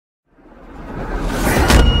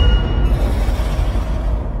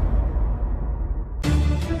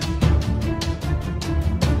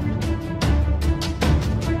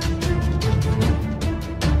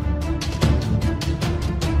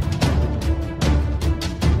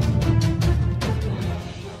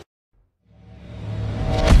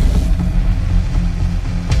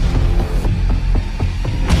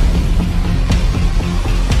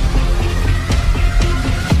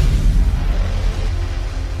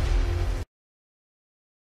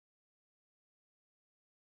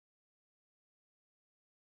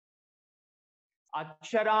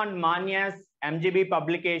Akshara and మాన్యాస్ MGB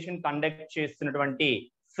publication conduct చేస్తున్నటువంటి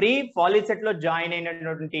free POLYCET లో join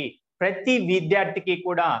అయినటువంటి ప్రతి విద్యార్థికి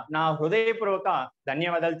కూడా నా హృదయపూర్వక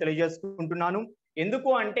ధన్యవాదాలు తెలియజేసుకుంటున్నాను. ఎందుకు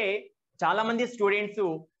అంటే చాలా మంది స్టూడెంట్స్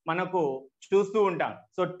మనకు చూస్తూ ఉంటాం.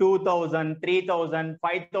 సో 2000, 3000,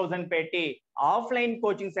 5000 పెట్టి ఆఫ్లైన్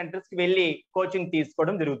కోచింగ్ సెంటర్స్ కి వెళ్ళి కోచింగ్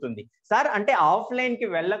తీసుకోవడం జరుగుతుంది. సార్ అంటే ఆఫ్లైన్ కి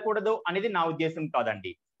వెళ్ళకూడదు అనేది నా ఉద్దేశం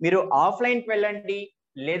కాదండి. మీరు ఆఫ్లైన్ కి వెళ్ళండి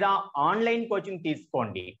లేదా ఆన్లైన్ కోచింగ్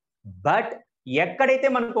తీసుకోండి. బట్ ఎక్కడైతే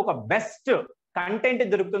మనకు ఒక బెస్ట్ కంటెంట్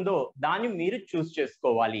దొరుకుతుందో దాన్ని మీరు చూస్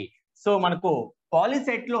చేసుకోవాలి. సో మనకు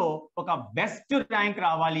పాలిసెట్ లో ఒక బెస్ట్ ర్యాంక్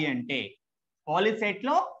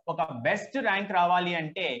రావాలి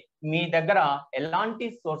అంటే మీ దగ్గర ఎలాంటి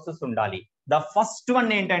సోర్సెస్ ఉండాలి? ద ఫస్ట్ వన్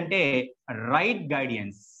ఏంటంటే రైట్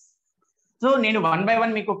గైడెన్స్. సో నేను 1 by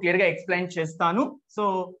 1 మీకు క్లియర్ గా ఎక్స్ప్లెయిన్ చేస్తాను. So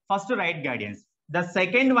first right guidance, the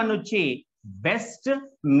second one వచ్చి best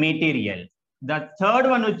material, the third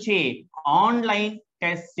one వచ్చి online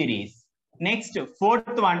test series, next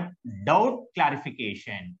fourth one doubt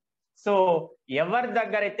clarification. So ఎవరి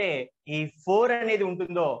దగ్గర అయితే ఈ 4 అనేది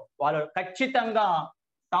ఉంటుందో వాళ్ళు ఖచ్చితంగా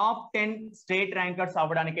టాప్ 10 స్టేట్ ర్యాంకర్స్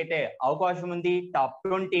అవ్వడానికైతే అవకాశం ఉంది. Top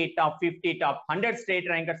 20, top 50, top 100 state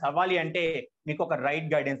rankers అవ్వాలి అంటే మీకు ఒక రైట్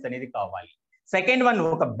గైడెన్స్ అనేది కావాలి. సెకండ్ వన్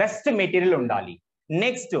ఒక బెస్ట్ మెటీరియల్ ఉండాలి.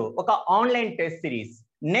 నెక్స్ట్ ఒక online test series,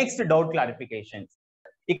 next doubt clarification.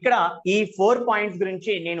 ఇక్కడ ఈ 4 పాయింట్స్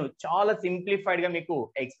గురించి నేను చాలా సింప్లిఫైడ్ గా మీకు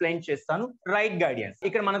ఎక్స్ప్లెయిన్ చేస్తాను. రైట్ గైడెన్స్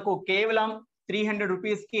ఇక్కడ మనకు కేవలం 300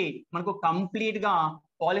 రూపీస్ కి మనకు కంప్లీట్ గా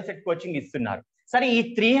పాలిసెట్ కోచింగ్ ఇస్తున్నారు. సరే ఈ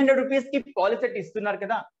 300 రూపీస్ కి పాలిసెట్ ఇస్తున్నారు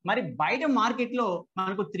కదా, మరి బయట మార్కెట్ లో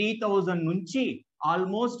మనకు 3000 నుంచి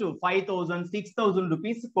ఆల్మోస్ట్ 5000, 6000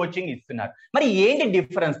 రూపీస్ కోచింగ్ ఇస్తున్నారు. మరి ఏంటి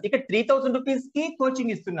డిఫరెన్స్? ఇక్కడ 3000 రూపీస్ కి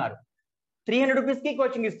కోచింగ్ ఇస్తున్నారు, 300 రూపీస్ కి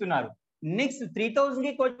కోచింగ్ ఇస్తున్నారు, నెక్స్ట్ 3000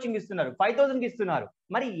 కి కోచింగ్ ఇస్తున్నారు, 5000 కి ఇస్తున్నారు.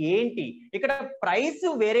 మరి ఏంటి ఇక్కడ ప్రైస్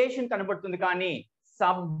వేరియేషన్ కనబడుతుంది, కానీ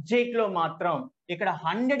సబ్జెక్ట్ లో మాత్రం ఇక్కడ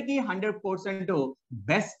 100కి 100%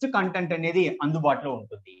 బెస్ట్ కంటెంట్ అనేది అందుబాటులో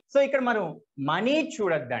ఉంటుంది. సో ఇక్కడ మనం మనీ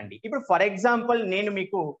చూడొద్దండి. ఇప్పుడు ఫర్ ఎగ్జాంపుల్ నేను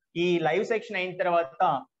మీకు ఈ లైవ్ సెక్షన్ అయిన తర్వాత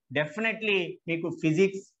డెఫినెట్లీ మీకు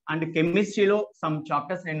ఫిజిక్స్ అండ్ కెమిస్ట్రీలో సమ్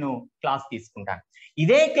చాప్టర్స్ నేను క్లాస్ తీసుకుంటాను.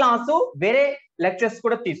 ఇదే క్లాసు వేరే లెక్చర్స్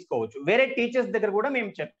కూడా తీసుకోవచ్చు, వేరే టీచర్స్ దగ్గర కూడా మేము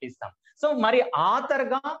చెప్పిస్తాం. సో మరి ఆథర్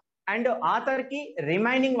గా అండ్ ఆథర్ కి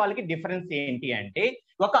రిమైనింగ్ వాళ్ళకి డిఫరెన్స్ ఏంటి అంటే,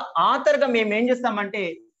 ఒక ఆథర్ గా మేము ఏం చేస్తామంటే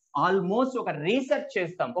ఆల్మోస్ట్ ఒక రీసెర్చ్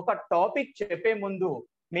చేస్తాం. ఒక టాపిక్ చెప్పే ముందు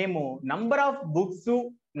మేము number of books,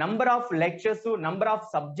 number of lectures, number of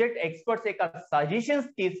subject experts యొక్క సజెషన్స్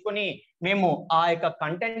తీసుకుని మేము ఆ యొక్క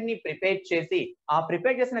కంటెంట్ ని ప్రిపేర్ చేసి ఆ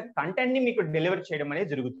ప్రిపేర్ చేసిన కంటెంట్ ని మీకు డెలివర్ చేయడం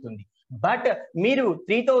అనేది జరుగుతుంది. బట్ మీరు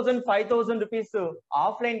 3000, 5000 రూపీస్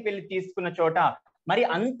ఆఫ్లైన్ వెళ్ళి తీసుకున్న చోట మరి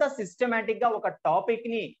అంత సిస్టమేటిక్ గా ఒక టాపిక్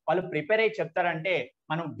ని వాళ్ళు ప్రిపేర్ అయ్యి చెప్తారంటే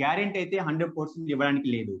మనం గ్యారెంటీ అయితే 100% ఇవ్వడానికి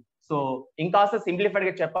లేదు. సో ఇంకాస్త సింప్లిఫైడ్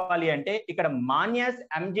గా చెప్పాలి అంటే ఇక్కడ మాన్యాస్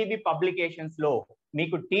ఎంజీబీ పబ్లికేషన్స్ లో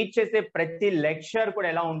మీకు టీచ్ చేసే ప్రతి లెక్చర్ కూడా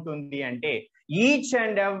ఎలా ఉంటుంది అంటే ఈచ్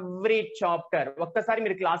అండ్ ఎవ్రీ చాప్టర్ ఒక్కసారి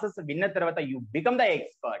మీరు క్లాసెస్ విన్న తర్వాత యు బికమ్ ద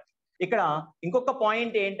ఎక్స్పర్ట్. ఇక్కడ ఇంకొక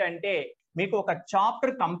పాయింట్ ఏంటంటే మీకు ఒక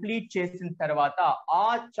చాప్టర్ కంప్లీట్ చేసిన తర్వాత ఆ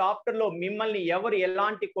చాప్టర్ లో మిమ్మల్ని ఎవరు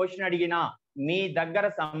ఎలాంటి క్వశ్చన్ అడిగినా మీ దగ్గర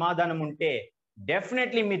సమాధానం ఉంటే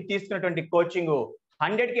డెఫినెట్లీ మీరు తీసుకున్నటువంటి కోచింగ్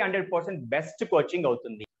 100కి 100% బెస్ట్ కోచింగ్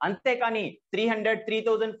అవుతుంది. అంతేకాని 300,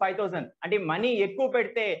 3000, 5000 అంటే మనీ ఎక్కువ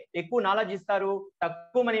పెడితే ఎక్కువ నాలెడ్జ్ ఇస్తారు,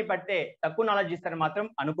 తక్కువ మనీ పెడితే తక్కువ నాలెడ్జ్ ఇస్తారు మాత్రం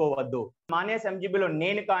అనుకోవద్దు. మాన్యాస్ ఎంజీబీలో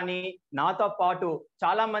నేను కానీ నాతో పాటు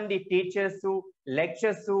చాలా మంది టీచర్స్,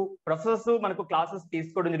 లెక్చర్స్, ప్రొఫెసర్స్ మనకు క్లాసెస్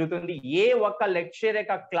తీసుకోవడం జరుగుతుంది. ఏ ఒక్క లెక్చర్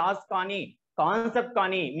యొక్క క్లాస్ కానీ కాన్సెప్ట్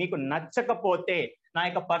కానీ మీకు నచ్చకపోతే నా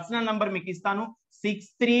యొక్క పర్సనల్ నంబర్ మీకు ఇస్తాను,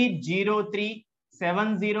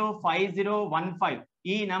 6303705015.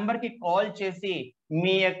 ఈ నంబర్ కి కాల్ చేసి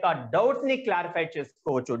మీ యొక్క డౌట్స్ ని క్లారిఫై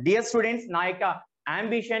చేసుకోవచ్చు. డియర్ స్టూడెంట్స్, నా యొక్క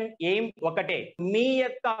అంబిషన్ ఎయిమ్ ఒకటే, మీ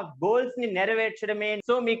యొక్క గోల్స్ ని నెరవేర్చడమే.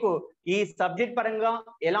 సో మీకు ఈ సబ్జెక్ట్ పరంగా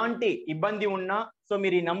ఎలాంటి ఇబ్బంది ఉన్నా సో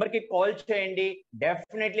మీరు ఈ నంబర్ కి కాల్ చేయండి,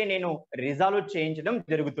 డెఫినెట్లీ నేను రిజాల్వ్ చేయించడం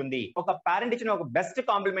జరుగుతుంది. ఒక పేరెంట్ ఇచ్చిన ఒక బెస్ట్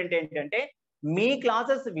కాంప్లిమెంట్ ఏంటంటే మీ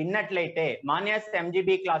classes విన్నట్లయితే, మాన్యాస్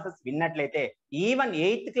MGB classes విన్నట్లయితే even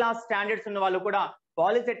 8th class standards ఉన్న వాళ్ళు కూడా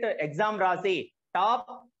పాలిసెట్ ఎగ్జామ్ రాసి టాప్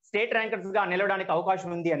స్టేట్ ర్యాంకర్స్ గా నిలవడానికి అవకాశం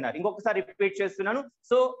ఉంది అన్నారు. ఇంకొకసారి రిపీట్ చేస్తున్నాను.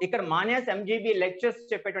 సో ఇక్కడ మాన్యాస్ ఎంజీబీ లెక్చర్స్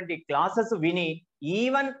చెప్పేటువంటి క్లాసెస్ విని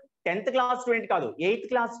ఈవెన్ 10th క్లాస్ స్టూడెంట్ కాదు 8th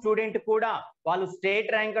క్లాస్ స్టూడెంట్ కూడా వాళ్ళు స్టేట్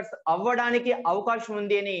ర్యాంకర్స్ అవ్వడానికి అవకాశం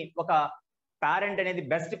ఉంది అని ఒక పేరెంట్ అనేది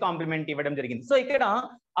బెస్ట్ కాంప్లిమెంట్ ఇవ్వడం జరిగింది. సో ఇక్కడ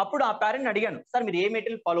అప్పుడు ఆ పేరెంట్ అడిగాను, సార్ మీరు ఏ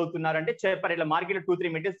మెటీరియల్ ఫాలో అవుతున్నారంటే చెప్పారు, ఇట్లా మార్కెట్ లో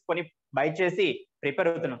 2-3 మెటీరియల్స్ కొని బై చేసి ప్రిపేర్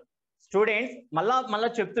అవుతున్నాం. స్టూడెంట్స్ మళ్ళా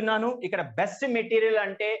చెప్తున్నాను, ఇక్కడ బెస్ట్ మెటీరియల్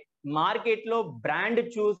అంటే మార్కెట్ లో బ్రాండ్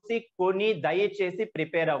చూసి కొని దయచేసి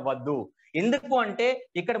ప్రిపేర్ అవ్వద్దు. ఎందుకు అంటే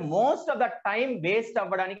ఇక్కడ most of the time waste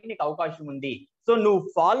అవ్వడానికి నీకు అవకాశం ఉంది. సో నువ్వు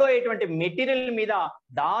ఫాలో అయ్యేటువంటి మెటీరియల్ మీద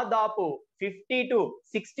దాదాపు 50 to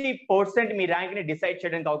 60% మీ ర్యాంక్ ని డిసైడ్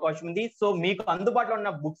చేయడానికి అవకాశం ఉంది. సో మీకు అందుబాటులో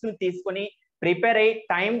ఉన్న బుక్స్ ని తీసుకొని ప్రిపేర్ అయ్యి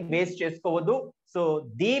టైం వేస్ట్ చేసుకోవద్దు. సో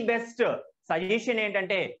ది బెస్ట్ సజెషన్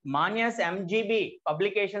ఏంటంటే మాన్యాస్ ఎంజీబీ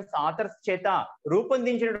పబ్లికేషన్స్ ఆథర్స్ చేత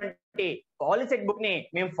రూపొందించినటువంటి పాలిసెట్ బుక్ ని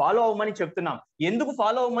మేము ఫాలో అవ్వమని చెప్తున్నాం. ఎందుకు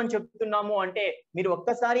ఫాలో అవ్వమని చెప్తున్నాము అంటే మీరు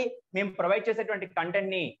ఒక్కసారి మేము ప్రొవైడ్ చేసేటువంటి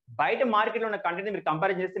కంటెంట్ ని బయట మార్కెట్ లో ఉన్న కంటెంట్ ని మీరు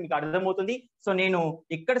కంపారిజన్ చేస్తే మీకు అర్థమవుతుంది. సో నేను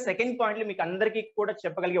ఇక్కడ సెకండ్ పాయింట్ లో మీకు అందరికీ కూడా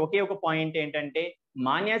చెప్పగలిగే ఒకే ఒక పాయింట్ ఏంటంటే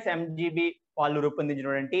మాన్యాస్ ఎంజీబీ వాళ్ళు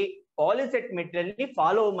రూపొందించినటువంటి పాలిసెట్ మెటీరియల్ ని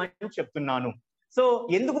ఫాలో అవ్వమని చెప్తున్నాను. సో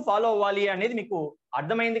ఎందుకు ఫాలో అవ్వాలి అనేది మీకు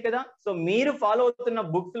అర్థమైంది కదా. సో మీరు ఫాలో అవుతున్న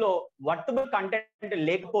బుక్స్ లో వర్తబుల్ కంటెంట్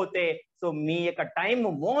లేకపోతే సో మీ యొక్క time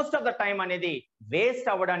most of the time అనేది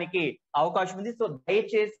వేస్ట్ అవ్వడానికి అవకాశం ఉంది. సో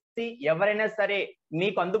దయచేసి ఎవరైనా సరే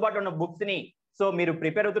మీకు అందుబాటులో ఉన్న బుక్స్ ని సో మీరు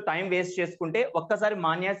ప్రిపేర్ అవుతూ టైం వేస్ట్ చేసుకుంటే ఒక్కసారి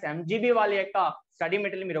మాన్యాస్ ఎంజీబీ వాళ్ళ యొక్క స్టడీ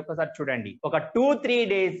మెటీరియల్ మీరు ఒక్కసారి చూడండి. ఒక 2-3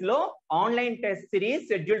 days లో online test series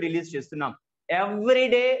schedule release చేస్తున్నాం. Every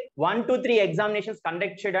day 1 to 3 examinations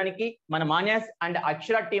conduct చేయడానికి మన మాన్యాస్ అండ్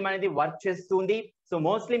అక్షర టీమ్ అనేది వర్క్ చేస్తుంది. సో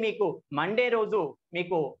మోస్ట్లీ మీకు మండే రోజు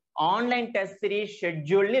మీకు ఆన్లైన్ టెస్ట్ సిరీస్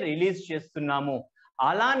షెడ్యూల్ ని రిలీజ్ చేస్తున్నాము.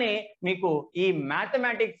 అలానే మీకు ఈ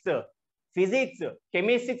మ్యాథమెటిక్స్, ఫిజిక్స్,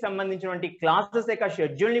 కెమిస్ట్రీకి సంబంధించినటువంటి క్లాసెస్ యొక్క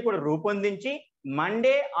షెడ్యూల్ ని కూడా రూపొందించి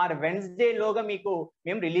మండే ఆర్ వెన్స్డే లోగా మీకు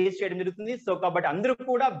మేము రిలీజ్ చేయడం జరుగుతుంది. సో కాబట్టి అందరూ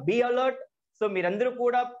కూడా బీ అలర్ట్. సో మీరందరూ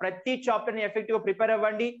కూడా ప్రతి చాప్టర్ ని ఎఫెక్టివ్ గా ప్రిపేర్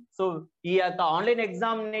అవ్వండి. సో ఈ యొక్క ఆన్లైన్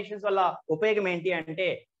ఎగ్జామినేషన్స్ వల్ల ఉపయోగం ఏంటి అంటే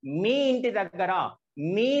మీ ఇంటి దగ్గర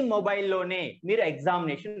మీ మొబైల్లోనే మీరు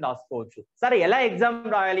ఎగ్జామినేషన్ రాసుకోవచ్చు. సరే ఎలా ఎగ్జామ్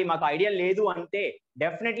రాయాలి మాకు ఐడియా లేదు అంటే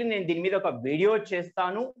డెఫినెట్లీ నేను దీని మీద ఒక వీడియో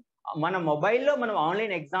చేస్తాను. మన మొబైల్లో మనం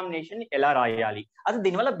ఆన్లైన్ ఎగ్జామినేషన్ ఎలా రాయాలి, అసలు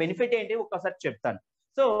దీనివల్ల బెనిఫిట్ ఏంటి ఒక్కసారి చెప్తాను.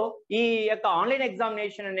 సో ఈ యొక్క ఆన్లైన్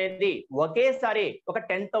ఎగ్జామినేషన్ అనేది ఒకేసారి ఒక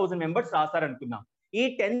 10,000 మెంబర్స్ రాస్తారనుకుందాం. ఈ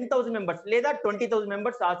 10,000 మెంబర్స్ లేదా 20,000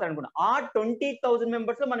 మెంబర్స్ రాస్తారనుకున్నాం. ఆ 20,000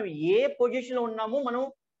 మెంబర్స్ లో మనం ఏ పొజిషన్ లో ఉన్నామో మనం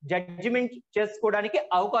జడ్జిమెంట్ చేసుకోవడానికి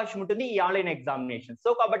అవకాశం ఉంటుంది ఈ ఆన్లైన్ ఎగ్జామినేషన్. సో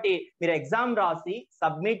కాబట్టి మీరు ఎగ్జామ్ రాసి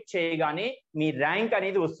సబ్మిట్ చేయగానే మీ ర్యాంక్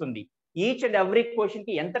అనేది వస్తుంది. ఈచ్ అండ్ ఎవ్రీ క్వశ్చన్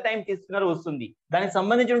కి ఎంత టైం తీసుకున్నారో వస్తుంది. దానికి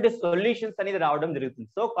సంబంధించిన సొల్యూషన్స్ అనేది రావడం జరుగుతుంది.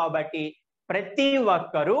 సో కాబట్టి ప్రతి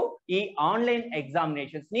ఒక్కరూ ఈ ఆన్లైన్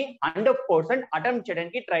ఎగ్జామినేషన్స్ ని 100% అటెంప్ట్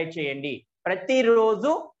చేయడానికి ట్రై చేయండి.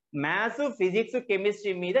 ప్రతిరోజు మ్యాథ్స్, ఫిజిక్స్,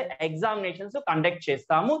 కెమిస్ట్రీ మీద ఎగ్జామినేషన్స్ కండక్ట్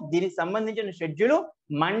చేస్తాము. దీనికి సంబంధించిన షెడ్యూల్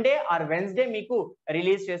మండే ఆర్ వెన్స్డే మీకు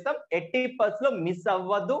రిలీజ్ చేస్తాం. 80% లో మిస్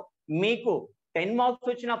అవ్వద్దు. మీకు 10 మార్క్స్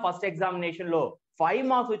వచ్చిన ఫస్ట్ ఎగ్జామినేషన్ లో, 5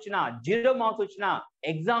 మార్క్స్ వచ్చిన, 0 మార్క్స్ వచ్చిన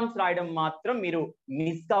ఎగ్జామ్స్ రాయడం మాత్రం మీరు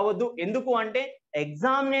మిస్ కావద్దు. ఎందుకు అంటే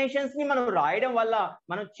ఎగ్జామినేషన్స్ ని మనం రాయడం వల్ల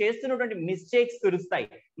మనం చేస్తున్నటువంటి మిస్టేక్స్ తెలుస్తాయి.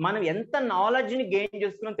 మనం ఎంత నాలెడ్జ్ ని గెయిన్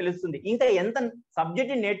చేస్తున్నామో తెలుస్తుంది, ఇంకా ఎంత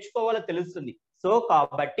సబ్జెక్ట్ ని నేర్చుకోవాలో తెలుస్తుంది. సో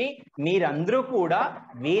కాబట్టి మీరందరూ కూడా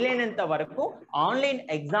వీలైనంత వరకు ఆన్లైన్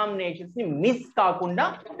ఎగ్జామినేషన్స్ ని మిస్ కాకుండా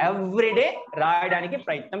ఎవ్రీడే రాయడానికి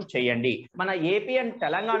ప్రయత్నం చేయండి. మన ఏపీ అండ్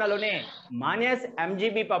తెలంగాణలోనే మాన్యాస్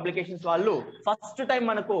ఎంజీబీ పబ్లికేషన్స్ వాళ్ళు ఫస్ట్ టైం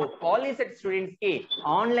మనకు పాలిసెట్ స్టూడెంట్స్ కి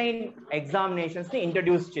ఆన్లైన్ ఎగ్జామినేషన్స్ ని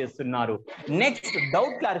ఇంట్రడ్యూస్ చేస్తున్నారు. Next,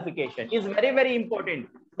 doubt clarification is very very important.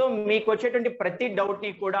 So మీకు వచ్చేటువంటి ప్రతి డౌట్ ని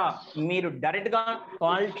కూడా మీరు డైరెక్ట్ గా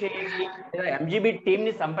కాల్ చేయండి లేదా ఎంజీబీ టీమ్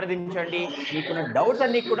ని సంప్రదించండి. మీకున్న డౌట్స్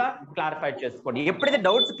అన్ని కూడా క్లారిఫై చేసుకోండి. ఎప్పుడైతే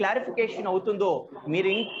డౌట్స్ క్లారిఫికేషన్ అవుతుందో మీరు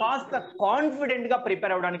ఇంకాస్త కాన్ఫిడెంట్ గా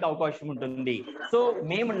ప్రిపేర్ అవ్వడానికి అవకాశం ఉంటుంది. సో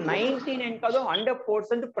మేము 99 కాదు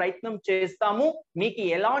 100% ప్రయత్నం చేస్తాము. మీకు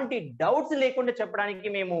ఎలాంటి డౌట్స్ లేకుండా చెప్పడానికి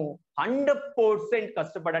మేము 100%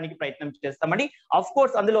 కష్టపడడానికి ప్రయత్నం చేస్తామండి. అఫ్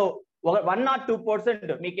కోర్స్ అందులో 1 or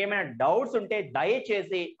 2% మీకు ఏమైనా డౌట్స్ ఉంటే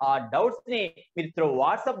దయచేసి ఆ డౌట్స్ ని మీరు త్రూ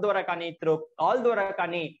వాట్సాప్ ద్వారా కానీ త్రూ కాల్ ద్వారా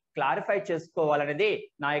కానీ క్లారిఫై చేసుకోవాలనేది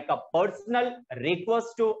నా యొక్క personal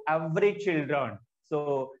request to every children. So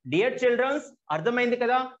dear children's, అర్థమైంది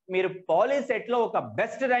కదా, మీరు పాలిసెట్ లో ఒక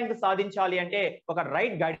బెస్ట్ ర్యాంక్ సాధించాలి అంటే ఒక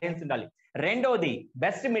రైట్ గైడెన్స్ ఉండాలి. రెండోది,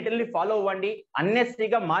 బెస్ట్ మెటీరియల్ ఫాలో అవ్వండి.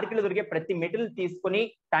 అన్నెసరీగా మార్కెట్లో దొరికే ప్రతి మెటీరియల్ తీసుకొని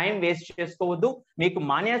టైం వేస్ట్ చేసుకోవద్దు. మీకు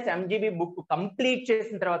మాన్యాస్ ఎంజీబీ బుక్ కంప్లీట్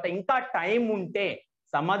చేసిన తర్వాత ఇంకా టైం ఉంటే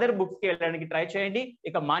సమ్ అదర్ బుక్స్ కి వెళ్ళడానికి ట్రై చేయండి.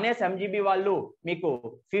 ఇక మాన్యాస్ ఎంజీబీ వాళ్ళు మీకు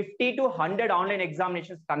 50 to 100 ఆన్లైన్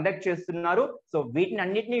ఎగ్జామినేషన్స్ కండక్ట్ చేస్తున్నారు. సో వీటిని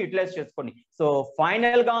అన్నిటిని యూటిలైజ్ చేసుకోండి. సో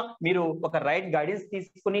ఫైనల్ గా మీరు ఒక రైట్ గైడెన్స్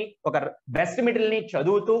తీసుకుని ఒక బెస్ట్ మెటీరియల్ ని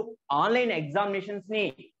చదువుతూ ఆన్లైన్ ఎగ్జామినేషన్స్ ని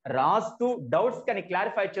రాస్తూ డౌట్స్ కానీ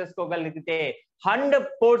క్లారిఫై చేసుకోగలిగితే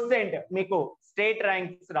 100% మీకు స్టేట్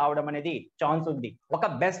ర్యాంక్స్ రావడం అనేది ఛాన్స్ ఉంది. ఒక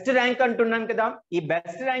బెస్ట్ ర్యాంక్ అంటున్నాను కదా, ఈ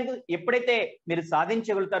బెస్ట్ ర్యాంక్ ఎప్పుడైతే మీరు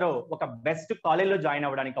సాధించగలుగుతారో ఒక బెస్ట్ కాలేజ్లో జాయిన్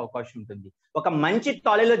అవ్వడానికి అవకాశం ఉంటుంది. ఒక మంచి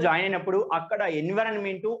కాలేజ్లో జాయిన్ అయినప్పుడు అక్కడ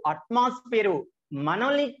ఎన్విరాన్మెంట్, అట్మాస్ఫియర్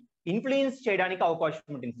మనల్ని ఇన్ఫ్లుయెన్స్ చేయడానికి అవకాశం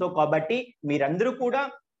ఉంటుంది. సో కాబట్టి మీరందరూ కూడా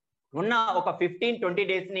ఉన్న ఒక 15-20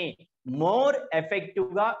 డేస్ ని మోర్ ఎఫెక్టివ్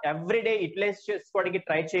గా ఎవ్రీడే యూటిలైజ్ చేసుకోవడానికి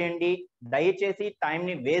ట్రై చేయండి. దయచేసి టైం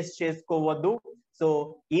ని వేస్ట్ చేసుకోవద్దు. So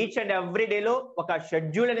each and every day లో ఒక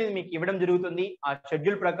షెడ్యూల్ అనేది మీకు ఇవ్వడం జరుగుతుంది. ఆ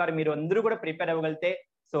షెడ్యూల్ ప్రకారం మీరు అందరూ కూడా ప్రిపేర్ అవ్వగలిగితే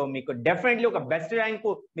సో మీకు డెఫినెట్లీ ఒక బెస్ట్ ర్యాంకు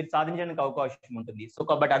మీరు సాధించడానికి అవకాశం ఉంటుంది. సో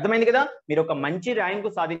కాబట్టి అర్థమైంది కదా, మీరు ఒక మంచి ర్యాంకు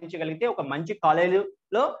సాధించగలిగితే ఒక మంచి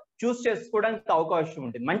కాలేజీలో చూస్ చేసుకోవడానికి అవకాశం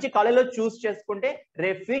ఉంటుంది. మంచి కాలేజీలో చూస్ చేసుకుంటే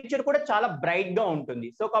రేపు ఫ్యూచర్ కూడా చాలా బ్రైట్ గా ఉంటుంది.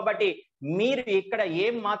 సో కాబట్టి మీరు ఇక్కడ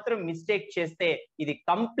ఏం మాత్రం మిస్టేక్ చేస్తే ఇది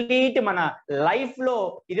కంప్లీట్ మన లైఫ్ లో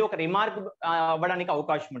ఇది ఒక రిమార్క్ అవ్వడానికి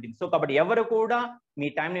అవకాశం ఉంటుంది. సో కాబట్టి ఎవరు కూడా మీ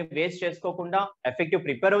టైం ని వేస్ట్ చేసుకోకుండా ఎఫెక్టివ్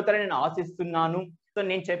ప్రిపేర్ అవుతారని నేను ఆశిస్తున్నాను. సో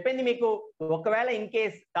నేను చెప్పింది మీకు ఒకవేళ ఇన్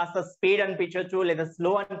కేస్ కాస్త స్పీడ్ అనిపించవచ్చు లేదా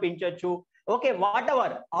స్లో అనిపించవచ్చు, okay what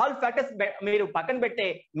ever all factors మీరు పక్కన పెట్టే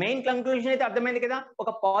మెయిన్ కంక్లూజన్ అయితే అర్థమైంది కదా,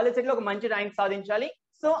 ఒక పాలిసెట్ లో ఒక మంచి ర్యాంక్ సాధించాలి.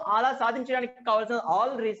 సో అలా సాధించడానికి కావాల్సిన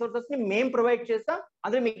ఆల్ రిసోర్సెస్ ని మేము ప్రొవైడ్ చేస్తాం.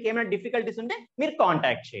 అందులో మీకు ఏమైనా డిఫికల్టీస్ ఉంటే మీరు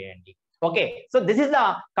కాంటాక్ట్ చేయండి. Okay, so this is the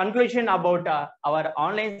conclusion about our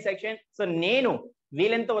online section. So నేను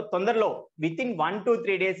వీలెంత తొందరలో విత్ ఇన్ 1 to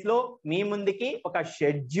 3 days లో మీ ముందుకి ఒక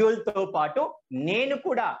షెడ్యూల్ తో పాటు నేను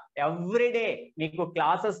కూడా ఎవ్రీడే మీకు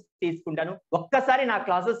క్లాసెస్ తీసుకుంటాను. ఒక్కసారి నా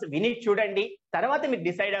క్లాసెస్ విని చూడండి, తర్వాత మీరు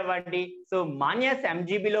డిసైడ్ అవ్వండి. సో మాన్యాస్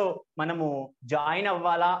ఎంజీబీలో మనము జాయిన్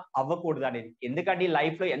అవ్వాలా అవ్వకూడదు అనేది. ఎందుకంటే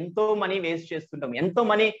లైఫ్ లో ఎంతో మనీ వేస్ట్ చేస్తుంటాం, ఎంతో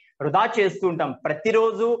మనీ వృధా చేస్తుంటాం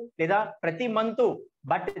ప్రతిరోజు లేదా ప్రతి మంత్.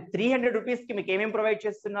 బట్ 300 రూపీస్ కి మీకు ఏమేమి ప్రొవైడ్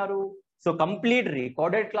చేస్తున్నారు? So complete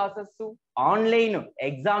recorded classes, online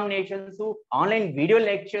examinations, online video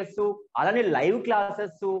lectures, అలానే లైవ్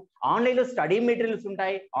క్లాసెస్, ఆన్లైన్ లో స్టడీ మెటీరియల్స్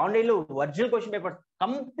ఉంటాయి, ఆన్లైన్ లో ఒరిజినల్ క్వశ్చన్ పేపర్స్,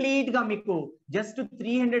 కంప్లీట్ గా మీకు జస్ట్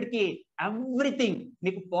 300 కి ఎవ్రీథింగ్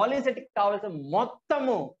మీకు పాలిసెట్ కావాల్సిన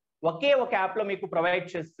మొత్తము ఒకే ఒక యాప్ లో మీకు ప్రొవైడ్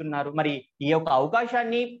చేస్తున్నారు. మరి ఈ యొక్క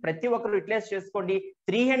అవకాశాన్ని ప్రతి ఒక్కరు యూటిలైజ్ చేసుకోండి.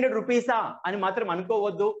 300 రూపీసా అని మాత్రం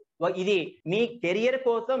అనుకోవద్దు. ఇది మీ కెరియర్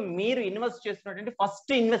కోసం మీరు ఇన్వెస్ట్ చేస్తున్నటువంటి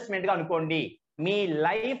ఫస్ట్ ఇన్వెస్ట్మెంట్ గా అనుకోండి. మీ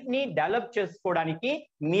లైఫ్ ని డెవలప్ చేసుకోవడానికి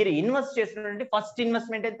మీరు ఇన్వెస్ట్ చేస్తున్నటువంటి ఫస్ట్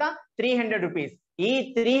ఇన్వెస్ట్మెంట్ ఎంత? 300 రూపీస్. ఈ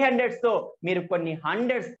 300 తో మీరు కొన్ని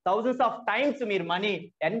హండ్రెడ్స్, థౌసండ్స్ ఆఫ్ టైమ్స్ మీరు మనీ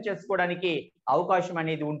ఎర్న్ చేసుకోవడానికి అవకాశం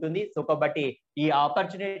అనేది ఉంటుంది. సో కాబట్టి ఈ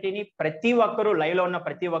ఆపర్చునిటీని ప్రతి ఒక్కరు, లైవ్ లో ఉన్న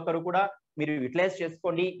ప్రతి ఒక్కరు కూడా మీరు యూటిలైజ్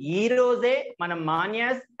చేసుకోండి. ఈ రోజే మనం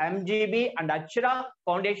మాన్యాస్, ఎంజీబీ అండ్ అక్షర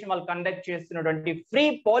ఫౌండేషన్ వాళ్ళు కండక్ట్ చేస్తున్నటువంటి ఫ్రీ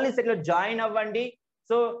పాలిసెట్ లో జాయిన్ అవ్వండి.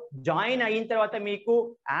 సో జాయిన్ అయిన తర్వాత మీకు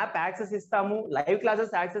యాప్ యాక్సెస్ ఇస్తాము, లైవ్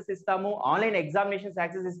క్లాసెస్ యాక్సెస్ ఇస్తాము, ఆన్లైన్ ఎగ్జామినేషన్స్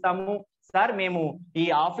యాక్సెస్ ఇస్తాము. సార్ మేము ఈ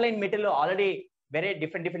ఆఫ్లైన్ మెటీరియల్ ఆల్రెడీ వేరే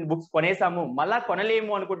డిఫరెంట్ బుక్స్ కొనేసాము, మళ్ళా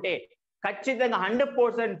కొనలేము అనుకుంటే ఖచ్చితంగా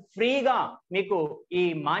 100% ఫ్రీగా మీకు ఈ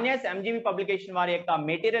మాన్యాస్ ఎంజీబీ పబ్లికేషన్ వారి యొక్క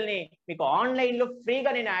మెటీరియల్ ని మీకు ఆన్లైన్ లో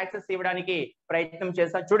ఫ్రీగా నేను యాక్సెస్ ఇవ్వడానికి ప్రయత్నం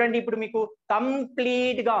చేస్తాను. చూడండి, ఇప్పుడు మీకు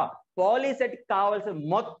కంప్లీట్ గా పాలిసెట్ కావాల్సిన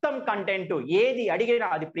మొత్తం కంటెంట్ ఏది అడిగినా,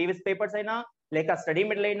 అది ప్రీవియస్ పేపర్స్ అయినా లేక స్టడీ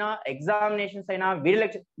మెటీరియల్ అయినా, ఎగ్జామినేషన్స్ అయినా, వీడియో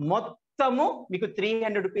లెక్చర్ మొత్తము మీకు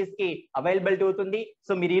 300 రూపీస్ కి అవైలబిలిటీ అవుతుంది.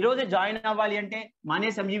 సో మీరు ఈ రోజు జాయిన్ అవ్వాలి అంటే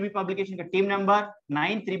మాన్యాస్ MGB publication team number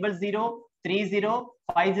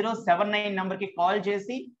 9000305079 number కి కాల్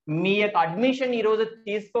చేసి మీ యొక్క అడ్మిషన్ ఈ రోజు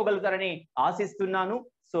తీసుకోగలుగుతారని ఆశిస్తున్నాను.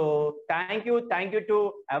 So thank you to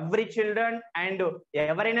every children. And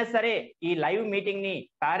ఎవరైనా సరే ఈ లైవ్ మీటింగ్ ని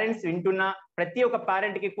పేరెంట్స్ వింటున్న ప్రతి ఒక్క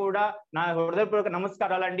పేరెంట్ కి కూడా నా హృదయపూర్వక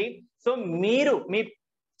నమస్కారాలండి. సో మీరు మీ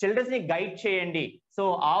చిల్డ్రన్స్ ని గైడ్ చేయండి. సో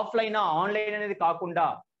ఆఫ్లైన్ ఆన్లైన్ అనేది కాకుండా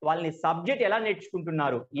వాళ్ళని సబ్జెక్ట్ ఎలా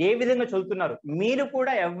నేర్చుకుంటున్నారు, ఏ విధంగా చదువుతున్నారు, మీరు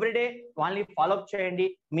కూడా ఎవ్రీడే వాళ్ళని ఫాలోఅప్ చేయండి.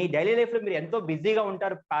 మీ డైలీ లైఫ్ లో మీరు ఎంతో బిజీగా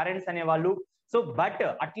ఉంటారు పేరెంట్స్ అనే వాళ్ళు. సో బట్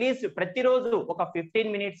అట్లీస్ట్ ప్రతిరోజు ఒక 15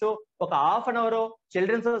 minutes, ఒక half an hour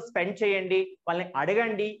children's spend చేయండి. వాళ్ళని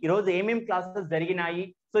అడగండి ఈరోజు ఏమేమి క్లాసెస్ జరిగినాయి,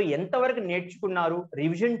 సో ఎంతవరకు నేర్చుకున్నారు,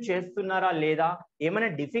 రివిజన్ చేస్తున్నారా లేదా, ఏమైనా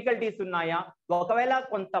డిఫికల్టీస్ ఉన్నాయా, ఒకవేళ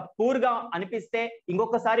కొంత పూర్ గా అనిపిస్తే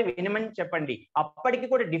ఇంకొకసారి వినమని చెప్పండి. అప్పటికి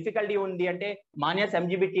కూడా డిఫికల్టీ ఉంది అంటే మాన్యాస్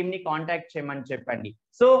ఎంజీబీ టీమ్ ని కాంటాక్ట్ చేయమని చెప్పండి.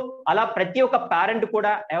 సో అలా ప్రతి ఒక్క పేరెంట్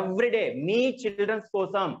కూడా ఎవ్రీడే మీ చిల్డ్రన్స్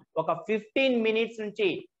కోసం ఒక 15 minutes నుంచి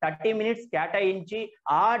 30 minutes కేటాయించి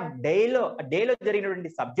ఆ డేలో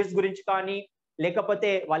జరిగినటువంటి సబ్జెక్ట్స్ గురించి కానీ, లేకపోతే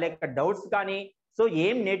వాళ్ళ యొక్క డౌట్స్ కానీ, సో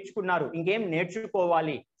ఏం నేర్చుకున్నారు, ఇంకేం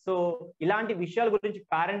నేర్చుకోవాలి, సో ఇలాంటి విషయాల గురించి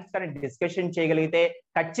పేరెంట్స్ కానీ డిస్కషన్ చేయగలిగితే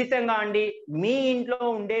ఖచ్చితంగా అండి మీ ఇంట్లో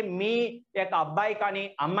ఉండే మీ యొక్క అబ్బాయి కానీ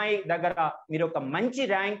అమ్మాయి దగ్గర మీరు ఒక మంచి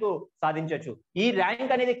ర్యాంకు సాధించవచ్చు. ఈ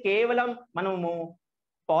ర్యాంక్ అనేది కేవలం మనము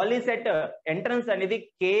పాలిసెట్ ఎంట్రన్స్ అనేది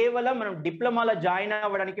కేవలం మనం డిప్లొమాలో జాయిన్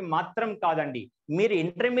అవ్వడానికి మాత్రం కాదండి. మీరు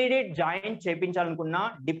ఇంటర్మీడియట్ జాయిన్ చేయించాలనుకున్నా,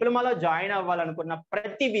 డిప్లొమాలో జాయిన్ అవ్వాలనుకున్న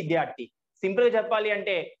ప్రతి విద్యార్థి, సింపుల్ గా చెప్పాలి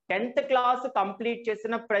అంటే 10th క్లాస్ కంప్లీట్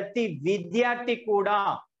చేసిన ప్రతి విద్యార్థి కూడా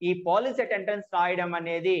ఈ పాలిసెట్ ఎంట్రన్స్ రాయడం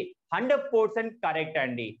అనేది 100% కరెక్ట్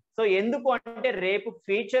అండి. సో ఎందుకు అంటే రేపు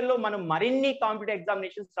ఫ్యూచర్ లో మనం మరిన్ని కాంపిటేటివ్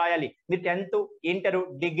ఎగ్జామినేషన్స్ రాయాలి. మీరు 10th, inter,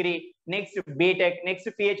 degree, next BTech, next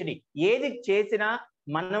PhD ఏది చేసినా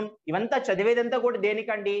మనం ఇవంతా చదివేదంతా కూడా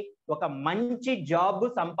దేనికండి? ఒక మంచి జాబ్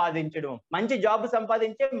సంపాదించడం. మంచి జాబ్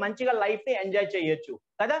సంపాదించే మంచిగా లైఫ్ ని ఎంజాయ్ చేయొచ్చు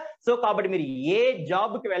కదా. సో కాబట్టి మీరు ఏ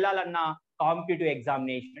జాబ్ కి వెళ్ళాలన్నా కాంపిటేటివ్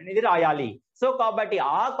ఎగ్జామినేషన్ అనేది రాయాలి. సో కాబట్టి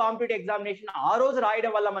ఆ కాంపిటేటివ్ ఎగ్జామినేషన్ ఆ రోజు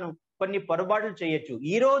రాయడం వల్ల మనం కొన్ని పొరపాట్లు చేయొచ్చు.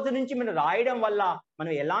 ఈ రోజు నుంచి మనం రాయడం వల్ల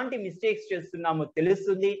మనం ఎలాంటి మిస్టేక్స్ చేస్తున్నామో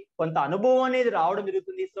తెలుస్తుంది, కొంత అనుభవం అనేది రావడం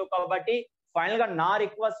జరుగుతుంది. సో కాబట్టి ఫైనల్ గా నా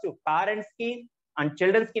రిక్వెస్ట్ పేరెంట్స్ కి అండ్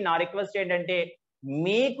చిల్డ్రన్స్ కి నా రిక్వెస్ట్ ఏంటంటే,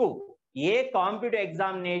 మీకు ఏ కాంపిటేటివ్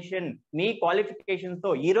ఎగ్జామినేషన్ మీ క్వాలిఫికేషన్స్ తో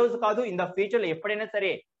ఈ రోజు కాదు, ఇన్ ద ఫ్యూచర్ లో ఎప్పుడైనా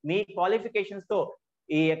సరే మీ క్వాలిఫికేషన్స్ తో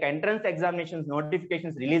ఈ యొక్క ఎంట్రన్స్ ఎగ్జామినేషన్స్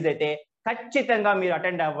నోటిఫికేషన్స్ రిలీజ్ అయితే ఖచ్చితంగా మీరు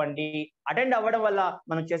అటెండ్ అవ్వండి. అటెండ్ అవ్వడం వల్ల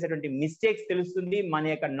మనం చేసేటువంటి మిస్టేక్స్ తెలుస్తుంది, మన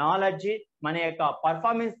యొక్క నాలెడ్జ్, మన యొక్క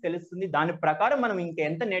పర్ఫార్మెన్స్ తెలుస్తుంది. దాని ప్రకారం మనం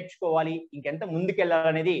ఇంకెంత నేర్చుకోవాలి, ఇంకెంత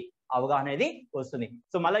ముందుకెళ్ళాలనేది అవగాహన అనేది వస్తుంది.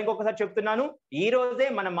 సో మళ్ళీ ఇంకొకసారి చెప్తున్నాను, ఈ రోజే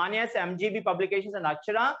మన మాన్యాస్ MGB publications and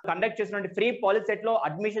Akshara conduct చేసినటువంటి ఫ్రీ పాలిసెట్ లో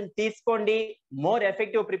అడ్మిషన్ తీసుకోండి, మోర్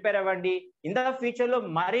ఎఫెక్టివ్ ప్రిపేర్ అవ్వండి. ఇన్ ద ఫ్యూచర్ లో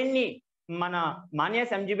మరిన్ని మన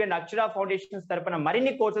మాన్యాస్ ఎంజీబీ అండ్ అక్షర ఫౌండేషన్స్ తరపున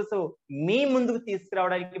మరిన్ని కోర్సెస్ మీ ముందుకు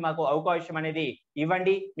తీసుకురావడానికి మాకు అవకాశం అనేది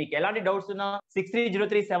ఇవ్వండి. మీకు ఎలాంటి డౌట్స్ ఉన్నా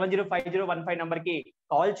 6303705015 నంబర్ కి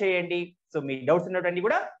కాల్ చేయండి. సో మీ డౌట్స్ ఉన్నటువంటి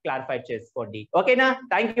కూడా క్లారిఫై చేసుకోండి. ఓకేనా?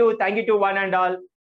 Thank you to one and all.